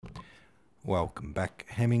Welcome back,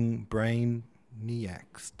 Hemming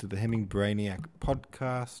Brainiacs, to the Hemming Brainiac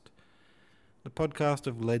podcast, the podcast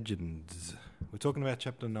of legends. We're talking about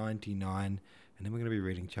chapter 99, and then we're going to be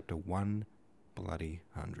reading chapter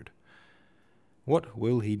 100. What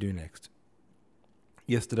will he do next?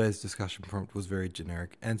 Yesterday's discussion prompt was very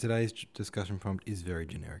generic, and today's discussion prompt is very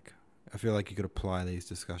generic. I feel like you could apply these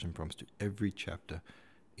discussion prompts to every chapter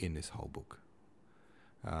in this whole book.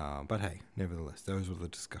 But hey, nevertheless, those were the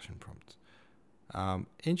discussion prompts.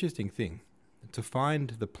 Interesting thing, to find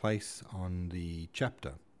the place on the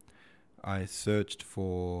chapter, I searched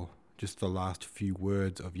for just the last few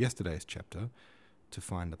words of yesterday's chapter to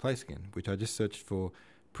find the place again, which I just searched for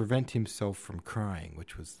prevent himself from crying,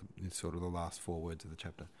 which was sort of the last 4 words of the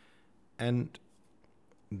chapter. And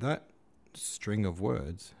that string of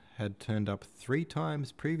words had turned up 3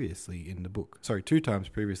 times previously in the book. 2 times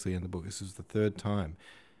previously in the book. This was the 3rd time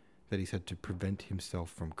that he said to prevent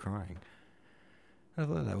himself from crying. I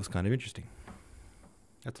thought that was kind of interesting.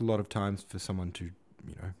 That's a lot of times for someone to,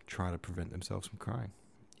 try to prevent themselves from crying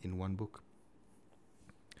in one book.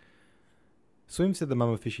 Swim said the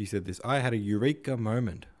mama fishy said this: I had a eureka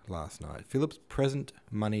moment last night. Philip's present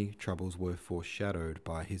money troubles were foreshadowed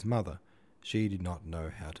by his mother. She did not know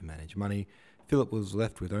how to manage money. Philip was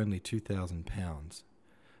left with only £2,000.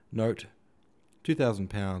 Note,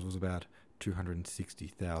 £2,000 was about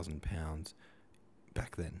 £260,000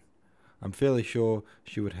 back then. I'm fairly sure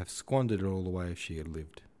she would have squandered it all away if she had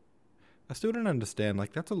lived. I still don't understand,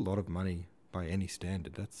 that's a lot of money by any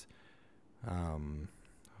standard. That's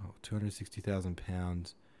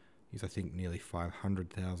 £260,000 is, I think, nearly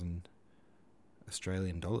 500,000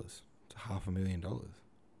 Australian dollars. It's $500,000.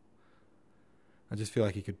 I just feel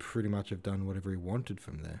like he could pretty much have done whatever he wanted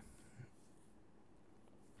from there.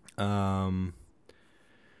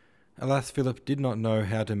 Alas, Philip did not know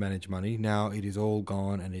how to manage money. Now it is all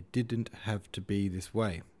gone, and it didn't have to be this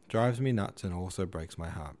way. Drives me nuts and also breaks my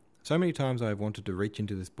heart. So many times I have wanted to reach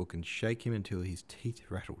into this book and shake him until his teeth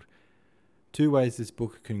rattled. 2 ways this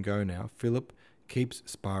book can go now. Philip keeps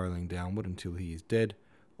spiralling downward until he is dead,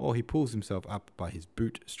 or he pulls himself up by his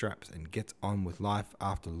boot straps and gets on with life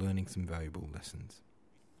after learning some valuable lessons.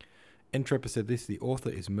 Entrepper said this: the author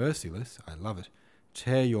is merciless. I love it.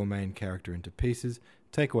 Tear your main character into pieces,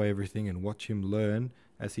 take away everything, and watch him learn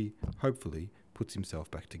as he hopefully puts himself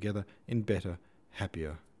back together in better,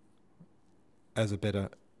 happier,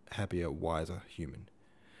 wiser human.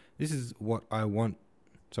 This is what I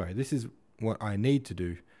need to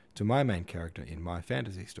do to my main character in my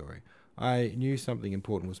fantasy story. I knew something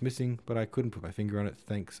important was missing, but I couldn't put my finger on it.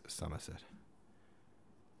 Thanks, Somerset.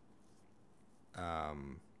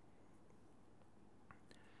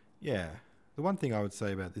 The one thing I would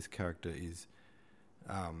say about this character is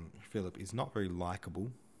Philip is not very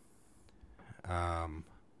likable.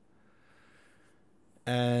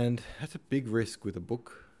 And that's a big risk with a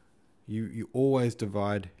book. You always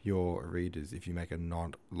divide your readers if you make a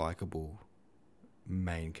not-likable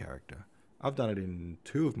main character. I've done it in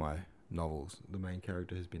 2 of my novels. The main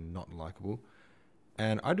character has been not likable.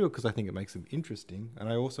 And I do it because I think it makes them interesting. And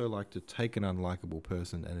I also like to take an unlikable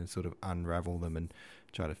person and then sort of unravel them and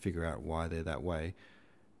try to figure out why they're that way.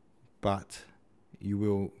 But you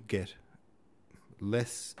will get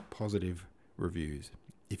less positive reviews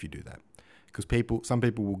if you do that. Because some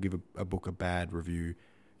people will give a book a bad review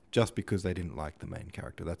just because they didn't like the main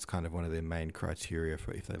character. That's kind of one of their main criteria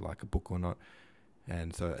for if they like a book or not.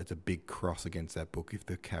 And so it's a big cross against that book if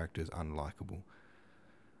the character is unlikable.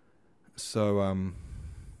 So,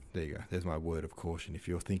 there you go. There's my word of caution. If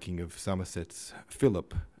you're thinking of Somerset's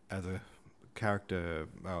Philip as a character,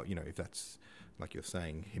 if that's, like you're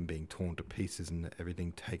saying, him being torn to pieces and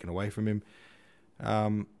everything taken away from him,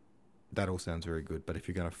 that all sounds very good. But if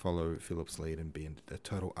you're going to follow Philip's lead and be a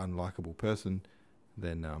total unlikable person,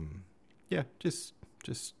 then, just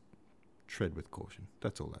tread with caution.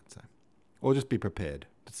 That's all I'd say. Or just be prepared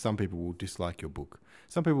that some people will dislike your book.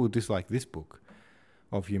 Some people will dislike this book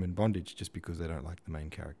of Human Bondage just because they don't like the main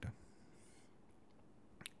character.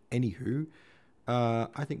 Anywho,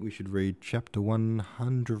 I think we should read chapter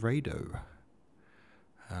 100.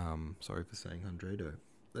 Sorry for saying hundredo.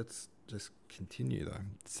 Let's just continue though.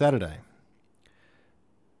 Saturday.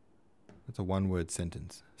 That's a 1-word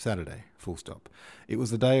sentence. Saturday, full stop. It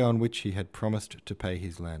was the day on which he had promised to pay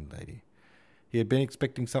his landlady. He had been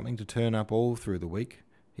expecting something to turn up all through the week.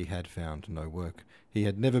 He had found no work. He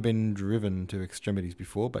had never been driven to extremities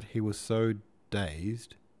before, but he was so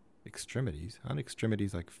dazed. Extremities? Aren't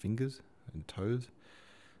extremities like fingers and toes?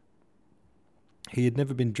 He had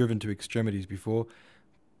never been driven to extremities before,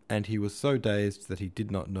 and he was so dazed that he did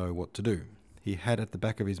not know what to do. He had at the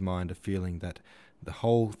back of his mind a feeling that the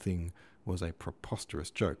whole thing was a preposterous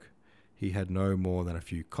joke. He had no more than a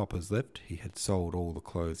few coppers left. He had sold all the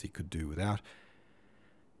clothes he could do without.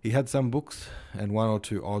 He had some books and one or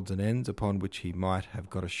two odds and ends upon which he might have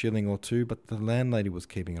got a shilling or two, but the landlady was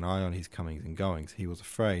keeping an eye on his comings and goings. He was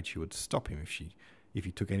afraid she would stop him if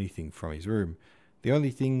he took anything from his room. The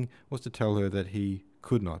only thing was to tell her that he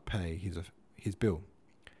could not pay his bill.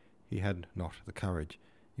 He had not the courage.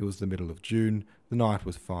 It was the middle of June. The night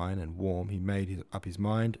was fine and warm. He made up his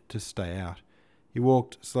mind to stay out. He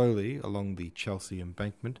walked slowly along the Chelsea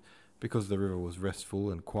embankment, because the river was restful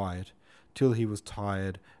and quiet, till he was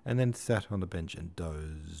tired, and then sat on the bench and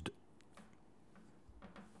dozed.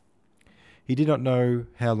 He did not know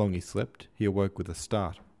how long he slept. He awoke with a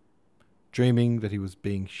start, dreaming that he was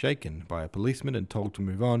being shaken by a policeman and told to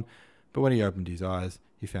move on, but when he opened his eyes,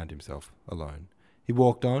 he found himself alone. He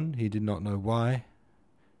walked on, he did not know why,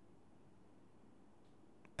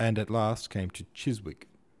 and at last came to Chiswick,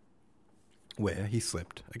 where he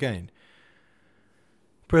slept again.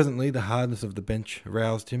 Presently the hardness of the bench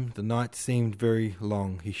roused him. The night seemed very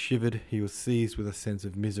long. He shivered. He was seized with a sense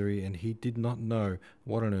of misery, and he did not know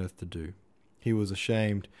what on earth to do. He was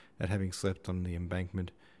ashamed at having slept on the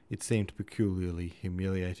embankment. It seemed peculiarly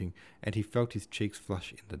humiliating, and he felt his cheeks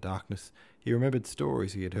flush in the darkness. He remembered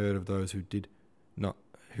stories he had heard of those who did,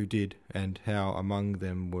 and how among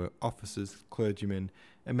them were officers, clergymen,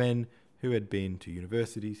 and men who had been to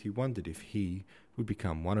universities. He wondered if he would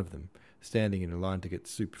become one of them, standing in a line to get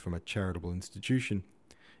soup from a charitable institution.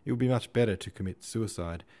 It would be much better to commit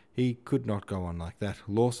suicide. He could not go on like that.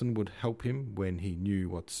 Lawson would help him when he knew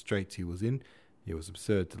what straits he was in. It was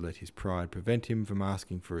absurd to let his pride prevent him from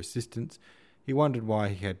asking for assistance. He wondered why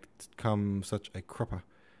he had come such a cropper.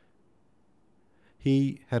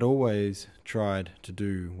 He had always tried to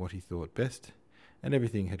do what he thought best, and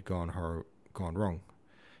everything had gone wrong.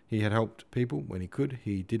 He had helped people when he could.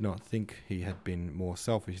 He did not think he had been more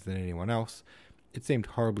selfish than anyone else. It seemed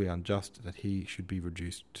horribly unjust that he should be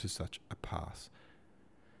reduced to such a pass.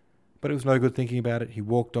 But it was no good thinking about it. He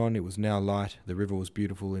walked on. It was now light. The river was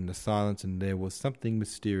beautiful in the silence, and there was something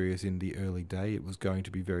mysterious in the early day. It was going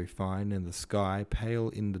to be very fine, and the sky, pale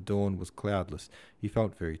in the dawn, was cloudless. He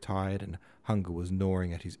felt very tired, and hunger was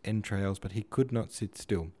gnawing at his entrails, but he could not sit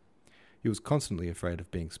still. He was constantly afraid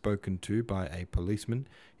of being spoken to by a policeman.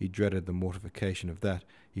 He dreaded the mortification of that.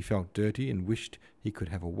 He felt dirty and wished he could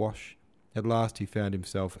have a wash. At last he found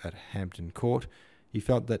himself at Hampton Court. He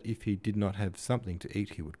felt that if he did not have something to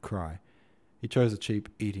eat he would cry. He chose a cheap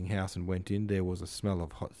eating-house and went in. There was a smell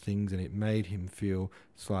of hot things, and it made him feel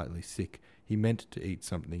slightly sick. He meant to eat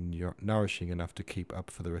something nourishing enough to keep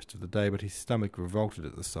up for the rest of the day, but his stomach revolted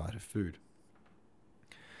at the sight of food.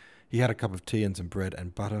 He had a cup of tea and some bread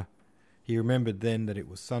and butter. He remembered then that it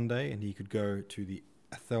was Sunday and he could go to the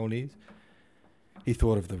Athelney's. He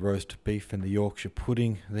thought of the roast beef and the Yorkshire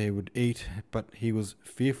pudding they would eat, but he was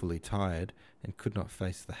fearfully tired and could not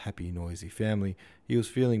face the happy, noisy family. He was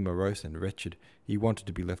feeling morose and wretched. He wanted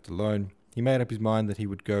to be left alone. He made up his mind that he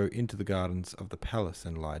would go into the gardens of the palace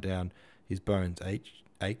and lie down. His bones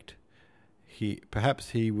ached. Perhaps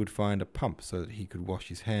he would find a pump so that he could wash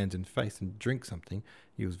his hands and face and drink something.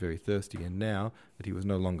 He was very thirsty, and now that he was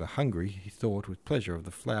no longer hungry, he thought with pleasure of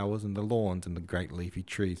the flowers and the lawns and the great leafy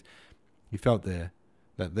trees. He felt that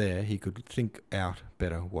there he could think out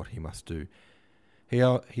better what he must do.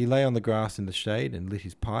 He lay on the grass in the shade and lit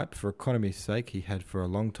his pipe. For economy's sake, he had for a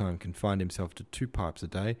long time confined himself to 2 pipes a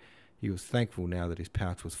day. He was thankful now that his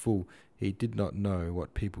pouch was full. He did not know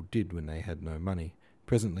what people did when they had no money.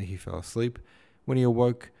 Presently he fell asleep. When he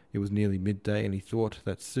awoke, it was nearly midday, and he thought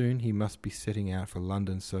that soon he must be setting out for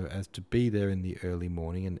London so as to be there in the early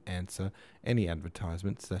morning and answer any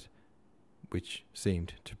advertisements which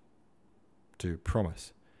seemed to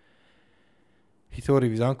promise. He thought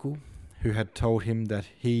of his uncle, who had told him that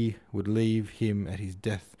he would leave him at his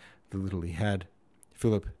death the little he had.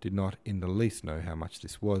 Philip did not in the least know how much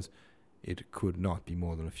this was. It could not be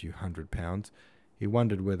more than a few £100. He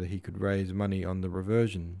wondered whether he could raise money on the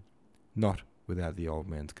reversion, not without the old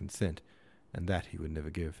man's consent, and that he would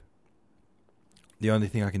never give. The only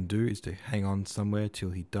thing I can do is to hang on somewhere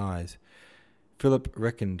till he dies. Philip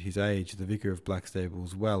reckoned his age. The vicar of Blackstable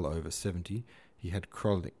was well over 70. He had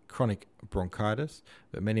chronic bronchitis,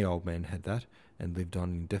 but many old men had that, and lived on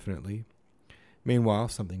indefinitely. Meanwhile,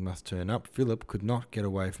 something must turn up. Philip could not get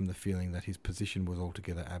away from the feeling that his position was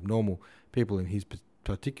altogether abnormal. People in his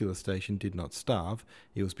particular station did not starve.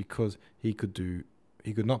 It was because he could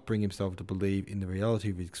not bring himself to believe in the reality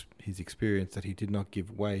of his experience that he did not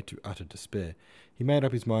give way to utter despair. He made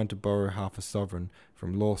up his mind to borrow half a sovereign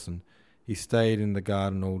from Lawson. He stayed in the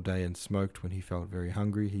garden all day and smoked when he felt very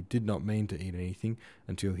hungry. He did not mean to eat anything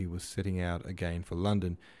until he was setting out again for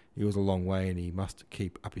London. It was a long way and he must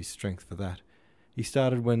keep up his strength for that. He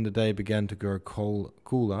started when the day began to grow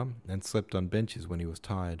cooler and slept on benches when he was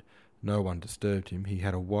tired. No one disturbed him. He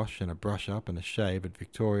had a wash and a brush up and a shave at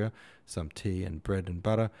Victoria, some tea and bread and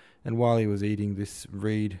butter, and while he was eating this,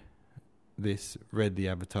 read the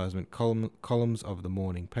advertisement columns of the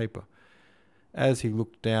morning paper. As he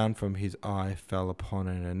looked down, from his eye fell upon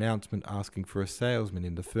an announcement asking for a salesman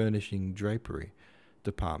in the furnishing drapery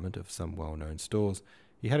department of some well-known stores.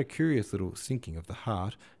 He had a curious little sinking of the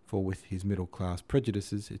heart, for with his middle-class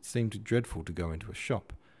prejudices it seemed dreadful to go into a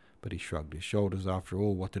shop. But he shrugged his shoulders. After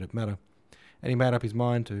all, what did it matter? And he made up his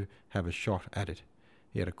mind to have a shot at it.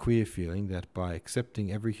 He had a queer feeling that by accepting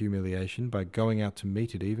every humiliation, by going out to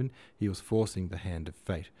meet it even, he was forcing the hand of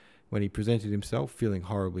fate. When he presented himself, feeling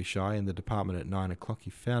horribly shy, in the department at 9 o'clock, he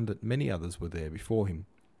found that many others were there before him.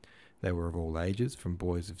 They were of all ages, from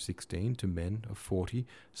boys of 16 to men of 40.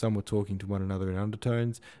 Some were talking to one another in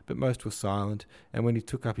undertones, but most were silent, and when he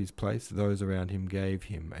took up his place, those around him gave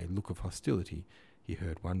him a look of hostility. He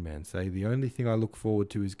heard one man say, "The only thing I look forward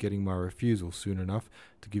to is getting my refusal soon enough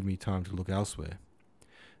to give me time to look elsewhere."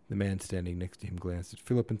 The man standing next to him glanced at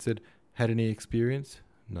Philip and said, "Had any experience?"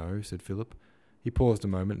 "No," said Philip. He paused a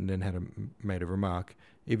moment and then made a remark.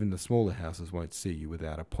 "Even the smaller houses won't see you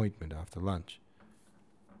without appointment after lunch."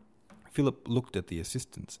 Philip looked at the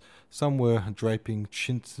assistants. Some were draping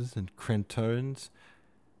chintzes and cretonnes.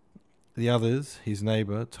 The others, his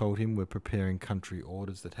neighbour told him, were preparing country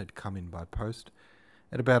orders that had come in by post.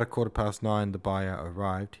 At about 9:15, the buyer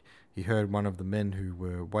arrived. He heard one of the men who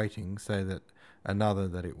were waiting say that another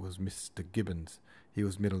that it was Mr. Gibbons. He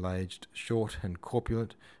was middle-aged, short and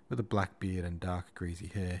corpulent, with a black beard and dark greasy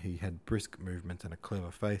hair. He had brisk movements and a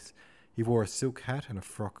clever face. He wore a silk hat and a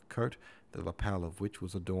frock coat, the lapel of which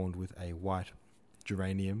was adorned with a white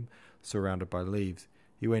geranium surrounded by leaves.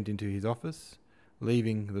 He went into his office,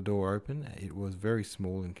 leaving the door open. It was very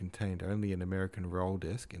small and contained only an American roll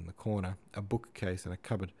desk in the corner, a bookcase and a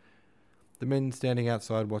cupboard. The men standing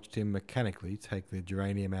outside watched him mechanically take the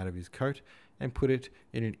geranium out of his coat and put it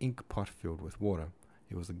in an ink pot filled with water.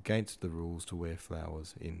 It was against the rules to wear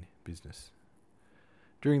flowers in business.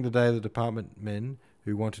 During the day, the department men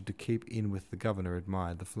who wanted to keep in with the governor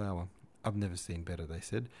admired the flower. "I've never seen better," they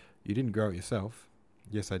said. "You didn't grow it yourself?"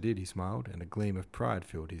 "Yes, I did," he smiled, and a gleam of pride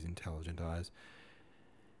filled his intelligent eyes.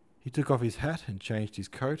 He took off his hat and changed his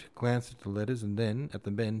coat, glanced at the letters, and then at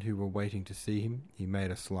the men who were waiting to see him. He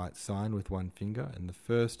made a slight sign with one finger, and the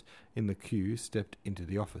first in the queue stepped into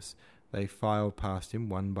the office. They filed past him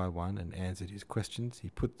one by one and answered his questions. He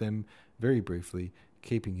put them very briefly,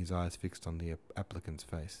 keeping his eyes fixed on the applicant's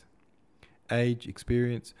face. "Age,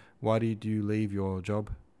 experience, why did you leave your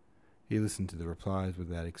job?" He listened to the replies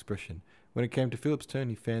without expression. When it came to Philip's turn,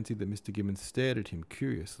 he fancied that Mr. Gibbons stared at him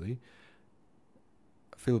curiously.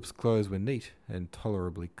 Philip's clothes were neat and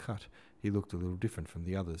tolerably cut. He looked a little different from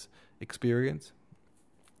the others. "Experience?"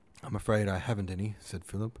 "I'm afraid I haven't any," said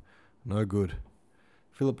Philip. "No good."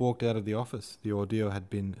 Philip walked out of the office. The ordeal had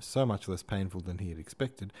been so much less painful than he had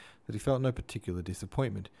expected that he felt no particular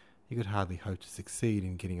disappointment. He could hardly hope to succeed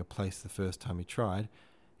in getting a place the first time he tried.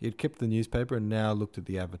 He had kept the newspaper and now looked at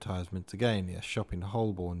the advertisements again. A shop in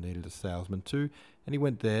Holborn needed a salesman too, and he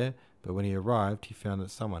went there, but when he arrived he found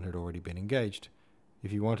that someone had already been engaged.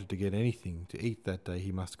 If he wanted to get anything to eat that day,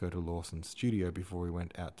 he must go to Lawson's studio before he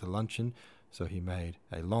went out to luncheon, so he made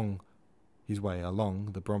his way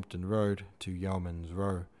along the Brompton Road to Yeoman's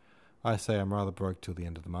Row. "I say I'm rather broke till the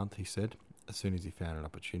end of the month," he said, as soon as he found an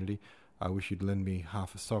opportunity. "I wish you'd lend me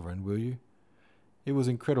half a sovereign, will you?" It was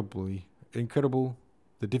incredible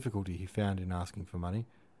the difficulty he found in asking for money,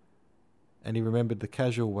 and he remembered the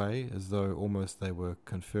casual way, as though almost they were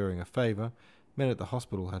conferring a favour. Men at the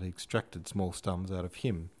hospital had extracted small sums out of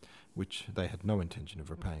him, which they had no intention of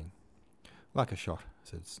repaying. "Like a shot,"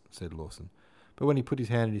 said Lawson. But when he put his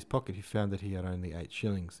hand in his pocket, he found that he had only 8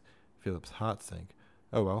 shillings. Philip's heart sank.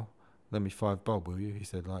 "Oh well, lend me 5 bob, will you?" he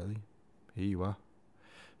said lightly. "Here you are."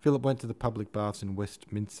 Philip went to the public baths in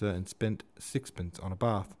Westminster and spent 6pence on a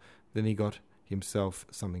bath. Then he got himself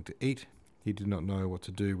something to eat. He did not know what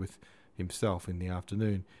to do with himself in the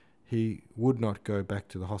afternoon. He would not go back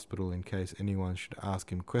to the hospital in case anyone should ask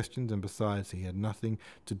him questions, and besides, he had nothing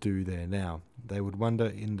to do there now. They would wonder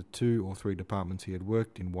in the 2 or 3 departments he had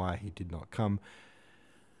worked in why he did not come.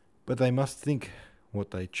 But they must think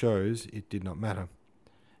what they chose. It did not matter.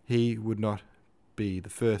 He would not be the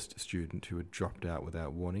first student who had dropped out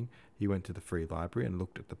without warning. He went to the free library and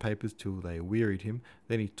looked at the papers till they wearied him.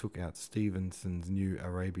 Then he took out Stevenson's New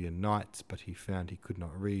Arabian Nights, but he found he could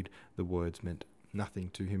not read. The words meant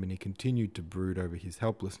nothing to him, and he continued to brood over his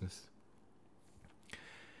helplessness.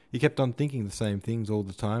 He kept on thinking the same things all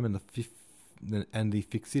the time, and the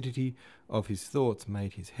fixity of his thoughts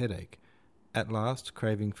made his head ache. At last,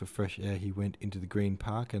 craving for fresh air, he went into the Green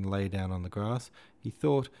Park and lay down on the grass. He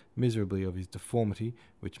thought miserably of his deformity,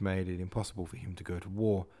 which made it impossible for him to go to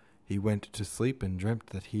war. He went to sleep and dreamt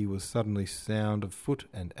that he was suddenly sound of foot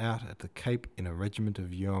and out at the Cape in a regiment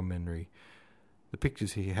of yeomanry. The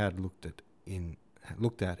pictures he had looked at in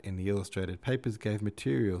the illustrated papers gave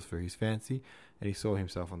materials for his fancy, and he saw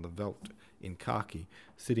himself on the veldt in khaki,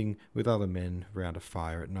 sitting with other men round a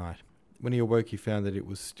fire at night. When he awoke, he found that it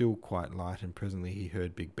was still quite light, and presently he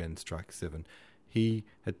heard Big Ben strike 7. He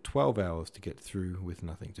had 12 hours to get through with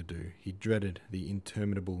nothing to do. He dreaded the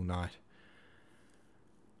interminable night.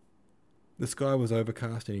 The sky was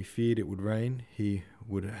overcast, and he feared it would rain. He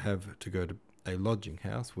would have to go to a lodging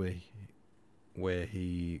house where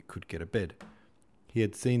he could get a bed. He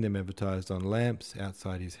had seen them advertised on lamps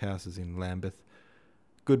outside his houses in Lambeth.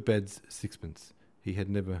 Good beds, 6pence. He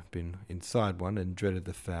had never been inside one and dreaded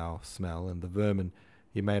the foul smell and the vermin.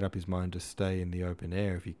 He made up his mind to stay in the open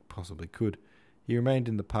air if he possibly could. He remained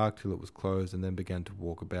in the park till it was closed and then began to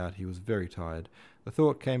walk about. He was very tired. The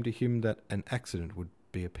thought came to him that an accident would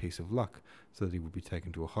be a piece of luck, so that he would be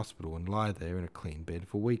taken to a hospital and lie there in a clean bed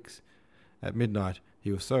for weeks. At midnight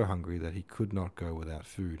he was so hungry that he could not go without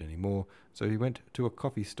food any more, so he went to a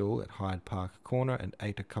coffee stall at Hyde Park Corner and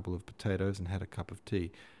ate a couple of potatoes and had a cup of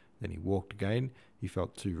tea. Then he walked again. He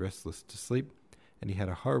felt too restless to sleep, and he had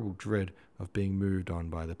a horrible dread of being moved on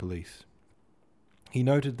by the police. He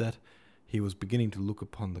noted that he was beginning to look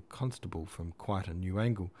upon the constable from quite a new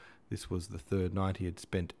angle. This was the third night he had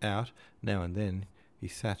spent out. Now and then he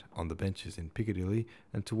sat on the benches in Piccadilly,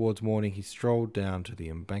 and towards morning he strolled down to the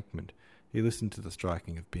Embankment. He listened to the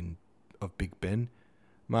striking of Big Ben,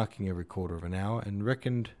 marking every quarter of an hour, and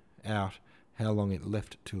reckoned out how long it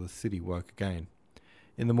left till the city woke again.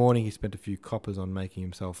 In the morning he spent a few coppers on making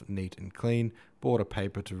himself neat and clean, bought a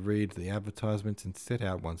paper to read the advertisements, and set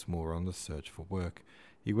out once more on the search for work.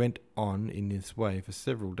 He went on in this way for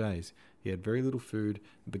several days. He had very little food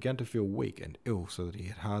and began to feel weak and ill, so that he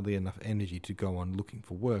had hardly enough energy to go on looking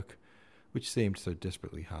for work, which seemed so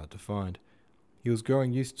desperately hard to find. He was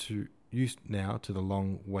growing used now to the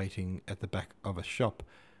long waiting at the back of a shop,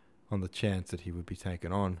 on the chance that he would be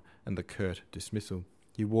taken on, and the curt dismissal.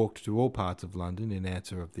 He walked to all parts of London in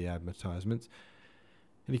answer of the advertisements,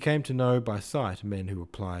 and he came to know by sight men who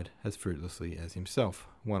applied as fruitlessly as himself.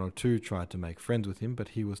 One or two tried to make friends with him, but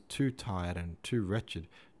he was too tired and too wretched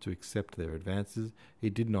to accept their advances. He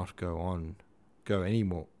did not go any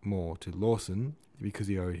more to Lawson, because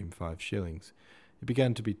he owed him 5 shillings. He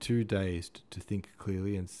began to be too dazed to think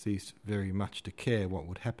clearly, and ceased very much to care what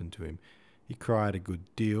would happen to him. He cried a good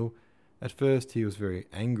deal. At first he was very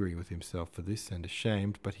angry with himself for this, and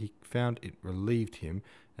ashamed, but he found it relieved him,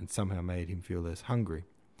 and somehow made him feel less hungry.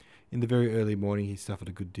 In the very early morning he suffered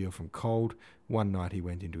a good deal from cold. One night he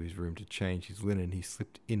went into his room to change his linen. He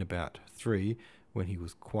slipped in about 3, when he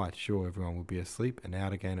was quite sure everyone would be asleep, and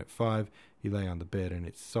out again at 5. He lay on the bed, and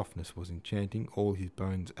its softness was enchanting. All his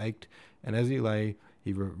bones ached, and as he lay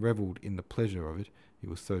he revelled in the pleasure of it. It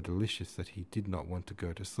was so delicious that he did not want to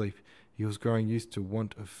go to sleep. He was growing used to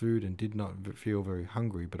want of food, and did not feel very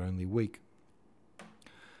hungry, but only weak.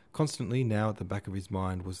 Constantly now at the back of his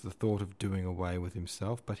mind was the thought of doing away with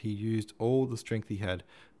himself, but he used all the strength he had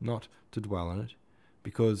not to dwell on it,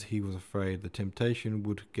 because he was afraid the temptation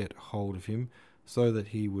would get hold of him, so that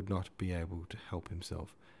he would not be able to help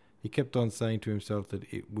himself. He kept on saying to himself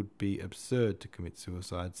that it would be absurd to commit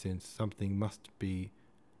suicide, since something must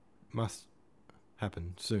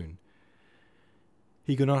happen soon.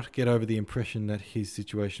 He could not get over the impression that his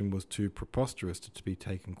situation was too preposterous to be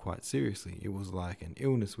taken quite seriously. It was like an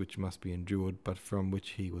illness which must be endured, but from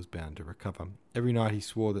which he was bound to recover. Every night he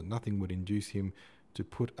swore that nothing would induce him to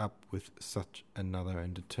put up with such another,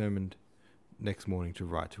 and determined next morning to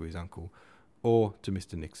write to his uncle, or to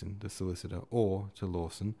Mr. Nixon, the solicitor, or to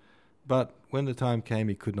Lawson. But when the time came,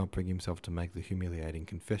 he could not bring himself to make the humiliating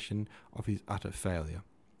confession of his utter failure.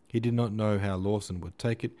 He did not know how Lawson would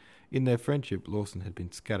take it. In their friendship, Lawson had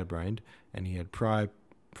been scatterbrained, and he had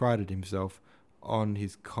prided himself on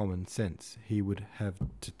his common sense. He would have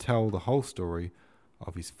to tell the whole story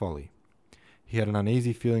of his folly. He had an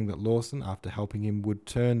uneasy feeling that Lawson, after helping him, would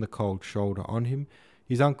turn the cold shoulder on him.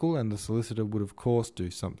 His uncle and the solicitor would of course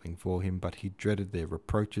do something for him, but he dreaded their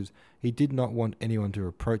reproaches. He did not want anyone to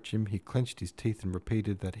reproach him. He clenched his teeth and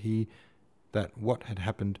repeated that what had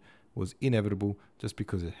happened was inevitable just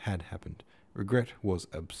because it had happened. Regret was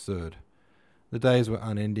absurd. The days were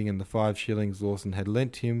unending, and the 5 shillings Lawson had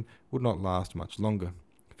lent him would not last much longer.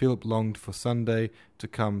 Philip longed for Sunday to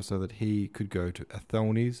come so that he could go to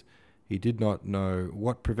Athelney's. He did not know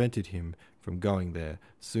what prevented him from going there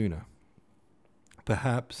sooner.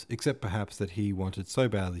 Except perhaps that he wanted so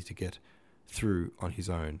badly to get through on his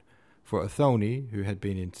own. For Athelney, who had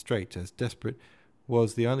been in straits as desperate,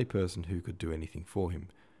 was the only person who could do anything for him.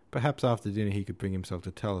 Perhaps after dinner he could bring himself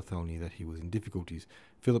to tell Athelney that he was in difficulties.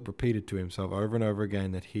 Philip repeated to himself over and over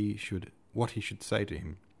again what he should say to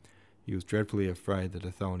him. He was dreadfully afraid that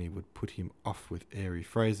Athelney would put him off with airy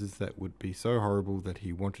phrases that would be so horrible that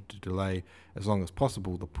he wanted to delay as long as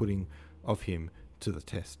possible the putting of him to the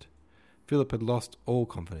test. Philip had lost all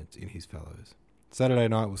confidence in his fellows. Saturday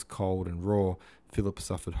night was cold and raw. Philip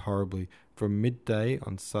suffered horribly. From midday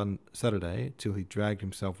on Saturday till he dragged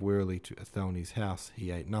himself wearily to Athelney's house,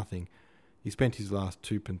 he ate nothing. He spent his last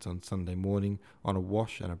 2p on Sunday morning on a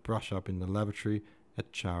wash and a brush-up in the lavatory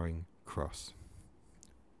at Charing Cross.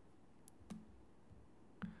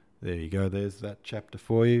 There you go. There's that chapter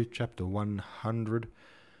for you, chapter 100.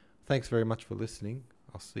 Thanks very much for listening.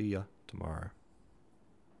 I'll see you tomorrow.